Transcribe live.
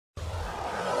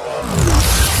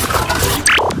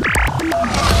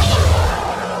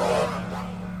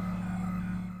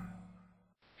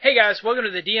guys, welcome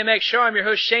to the DMX Show. I'm your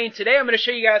host Shane. Today I'm going to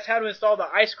show you guys how to install the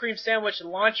ice cream sandwich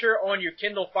launcher on your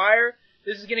Kindle Fire.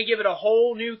 This is going to give it a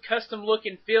whole new custom look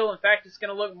and feel. In fact, it's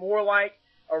going to look more like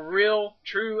a real,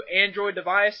 true Android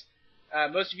device.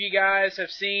 Most of you guys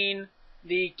have seen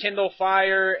the Kindle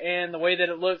Fire and the way that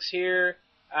it looks here.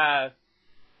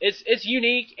 It's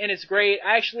unique and it's great.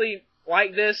 I actually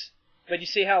like this, but you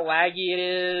see how laggy it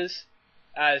is.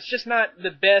 It's just not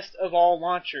the best of all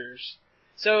launchers.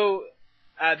 So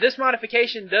this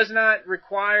modification does not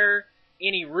require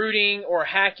any rooting or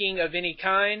hacking of any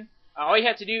kind. All you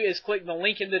have to do is click the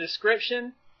link in the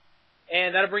description,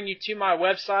 and that'll bring you to my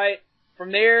website.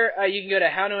 From there, you can go to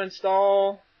how to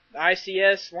install the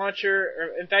ICS launcher.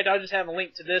 Or, in fact, I'll just have a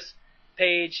link to this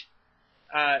page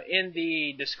in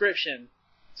the description.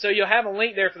 So you'll have a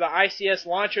link there for the ICS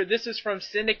launcher. This is from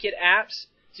Syndicate Apps,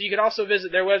 so you can also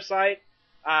visit their website.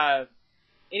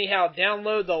 Anyhow,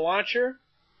 download the launcher,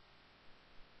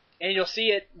 and you'll see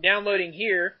it downloading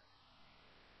here.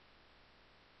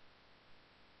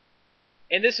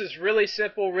 And this is really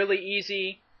simple, really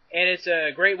easy, and it's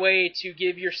a great way to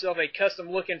give yourself a custom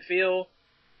look and feel.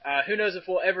 Who knows if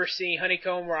we'll ever see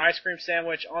honeycomb or ice cream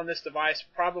sandwich on this device?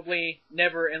 Probably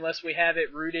never, unless we have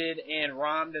it rooted and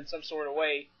ROMmed in some sort of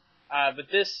way. But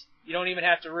this, you don't even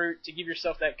have to root to give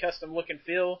yourself that custom look and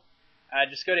feel.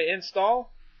 Just go to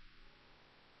install.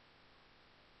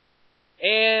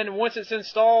 And once it's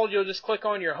installed, you'll just click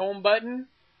on your home button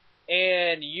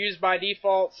and use by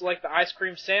default, select the ice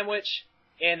cream sandwich,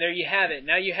 and there you have it.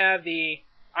 Now you have the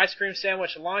ice cream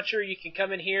sandwich launcher. You can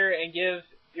come in here and give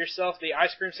yourself the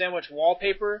ice cream sandwich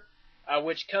wallpaper,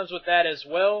 which comes with that as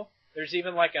well. There's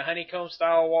even like a honeycomb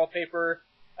style wallpaper.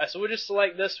 So we'll just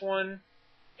select this one,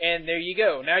 and there you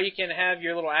go. Now you can have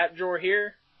your little app drawer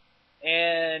here,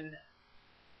 and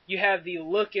you have the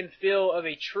look and feel of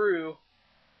a true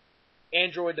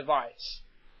Android device.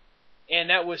 And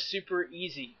that was super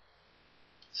easy.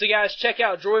 So guys, check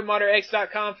out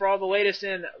droidmodderx.com for all the latest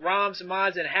in ROMs,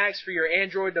 mods, and hacks for your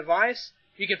Android device.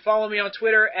 You can follow me on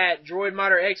Twitter at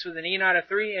droidmodderx with an E, not a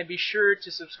 3, and be sure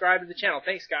to subscribe to the channel.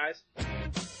 Thanks, guys.